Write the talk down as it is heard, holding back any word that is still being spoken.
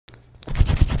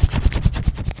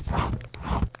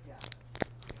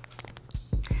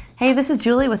Hey, this is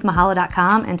Julie with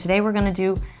Mahalo.com, and today we're going to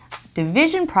do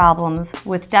division problems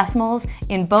with decimals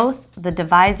in both the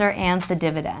divisor and the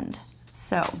dividend.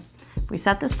 So, if we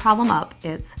set this problem up,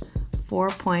 it's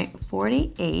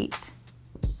 4.48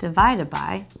 divided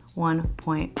by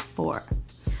 1.4.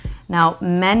 Now,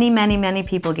 many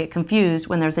people get confused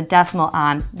when there's a decimal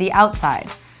on the outside.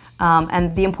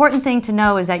 And the important thing to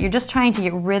know is that you're just trying to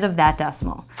get rid of that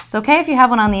decimal. It's okay if you have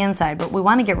one on the inside, but we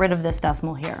want to get rid of this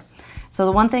decimal here. So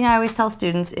the one thing I always tell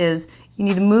students is you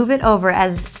need to move it over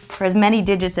for as many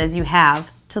digits as you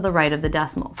have to the right of the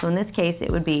decimal. So in this case,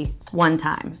 it would be 1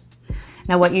 time.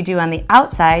 Now what you do on the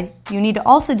outside, you need to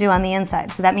also do on the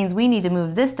inside. So that means we need to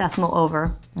move this decimal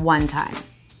over 1 time.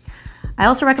 I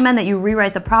also recommend that you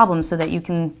rewrite the problem so that you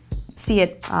can see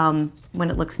it when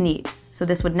it looks neat. So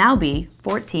this would now be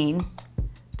 14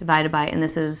 divided by, and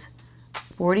this is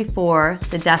 44,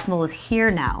 the decimal is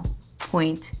here now,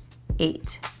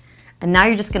 0.8. And now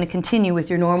you're just going to continue with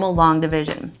your normal long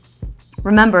division.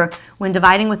 Remember, when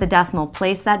dividing with a decimal,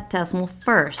 place that decimal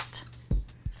first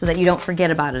so that you don't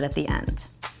forget about it at the end.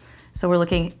 So we're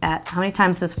looking at how many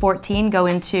times does 14 go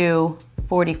into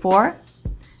 44?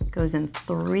 It goes in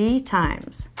 3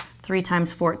 times. 3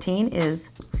 times 14 is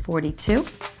 42.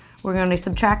 We're going to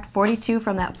subtract 42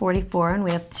 from that 44, and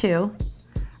we have 2.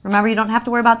 Remember, you don't have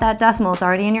to worry about that decimal. It's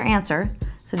already in your answer.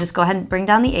 So just go ahead and bring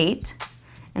down the 8.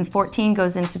 And 14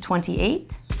 goes into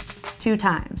 28 2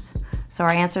 times. So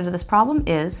our answer to this problem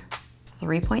is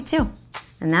 3.2.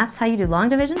 And that's how you do long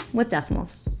division with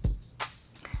decimals.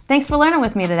 Thanks for learning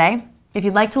with me today. If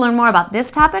you'd like to learn more about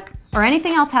this topic or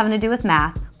anything else having to do with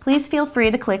math, please feel free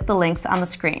to click the links on the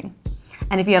screen.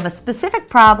 And if you have a specific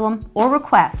problem or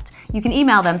request, you can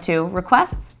email them to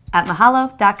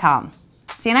requests@mahalo.com.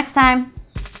 See you next time.